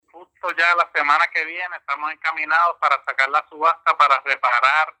ya la semana que viene, estamos encaminados para sacar la subasta para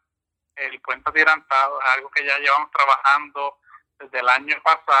reparar el puente atirantado. Es algo que ya llevamos trabajando desde el año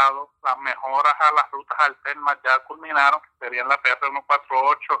pasado. Las mejoras a las rutas alternas ya culminaron, que serían la PR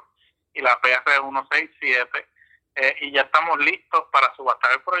 148 y la PR 167, y ya estamos listos para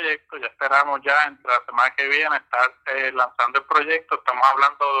subastar el proyecto. Ya esperamos ya entre la semana que viene estar lanzando el proyecto. Estamos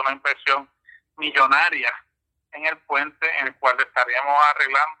hablando de una inversión millonaria en el puente, en el cual estaríamos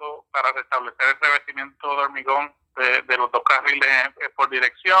arreglando para restablecer el revestimiento de hormigón de los dos carriles por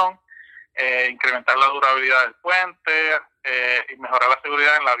dirección, incrementar la durabilidad del puente y mejorar la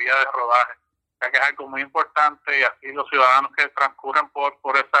seguridad en la vía de rodaje. O sea que es algo muy importante, y así los ciudadanos que transcurren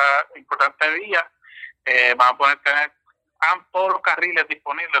por esa importante vía van a poder tener todos los carriles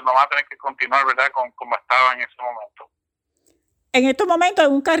disponibles, no van a tener que continuar, ¿verdad?, como estaba en ese momento. En estos momentos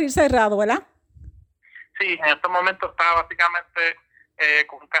es un carril cerrado, ¿verdad? Sí, en estos momentos está básicamente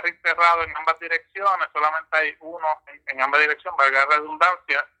con un carril cerrado en ambas direcciones. Solamente hay uno en ambas direcciones, valga la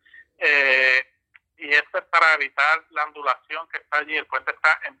redundancia, y esto es para evitar la ondulación que está allí. El puente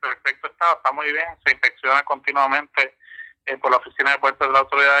está en perfecto estado, está muy bien, se inspecciona continuamente por la Oficina de Puertos de la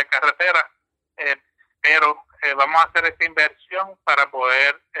Autoridad de Carreteras, pero vamos a hacer esta inversión para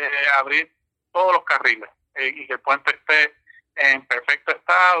poder abrir todos los carriles y que el puente esté en perfecto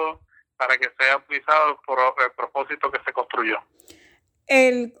estado para que sea utilizado por el propósito que se construyó.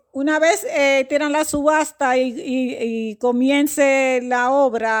 Una vez tiran la subasta y comience la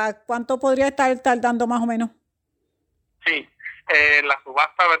obra, ¿cuánto podría estar tardando más o menos? Sí, la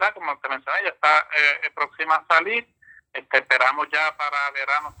subasta, ¿verdad?, como te mencioné, ya está próxima a salir. Esperamos ya para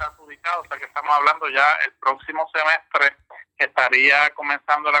verano estar adjudicado, o sea que estamos hablando ya el próximo semestre estaría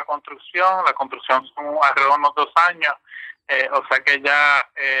comenzando la construcción. La construcción son alrededor de unos 2 años. O sea que ya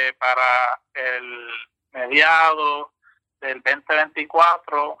para el mediado del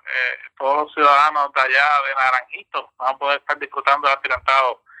 2024, todos los ciudadanos de allá de Naranjito van a poder estar disfrutando del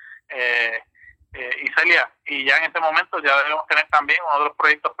atirantado Celia. Y ya en este momento ya debemos tener también uno de los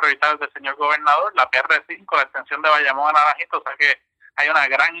proyectos prioritarios del señor gobernador, la PR5, la extensión de Bayamón a Naranjito. O sea que hay una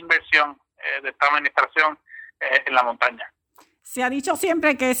gran inversión de esta administración en la montaña. Se ha dicho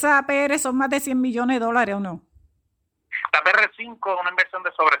siempre que esa PR son más de $100 millones, ¿o no? La PR5 es una inversión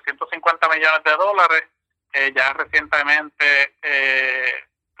de sobre $150 millones. Ya recientemente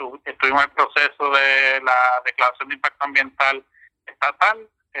estuvimos en el proceso de la declaración de impacto ambiental estatal.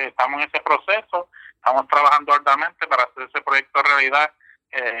 Estamos en ese proceso, estamos trabajando arduamente para hacer ese proyecto realidad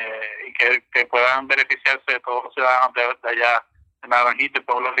y que puedan beneficiarse todos los ciudadanos de allá de Naranjito y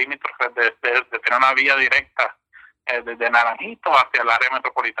pueblos limítrofes de tener una vía directa desde Naranjito hacia el área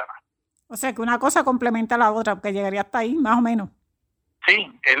metropolitana. O sea que una cosa complementa a la otra, porque llegaría hasta ahí, más o menos.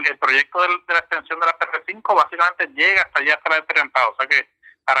 Sí, el proyecto de la extensión de la PR5 básicamente llega hasta allá, hasta el atirantado. O sea que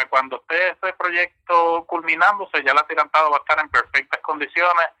para cuando esté ese proyecto culminándose, ya el atirantado va a estar en perfectas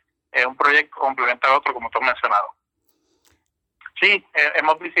condiciones. Un proyecto complementa al otro, como tú has mencionado. Sí,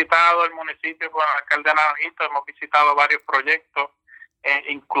 hemos visitado el municipio con el alcalde de Naranjito, hemos visitado varios proyectos.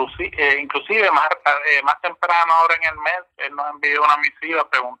 Inclusive más temprano ahora en el mes, él nos envió una misiva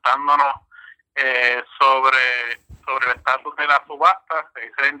preguntándonos sobre el estatus de la subasta.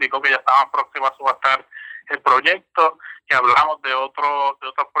 Se indicó que ya estaban próximos a subastar el proyecto, y hablamos de otros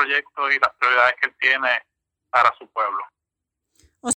proyectos y las prioridades que él tiene para su pueblo.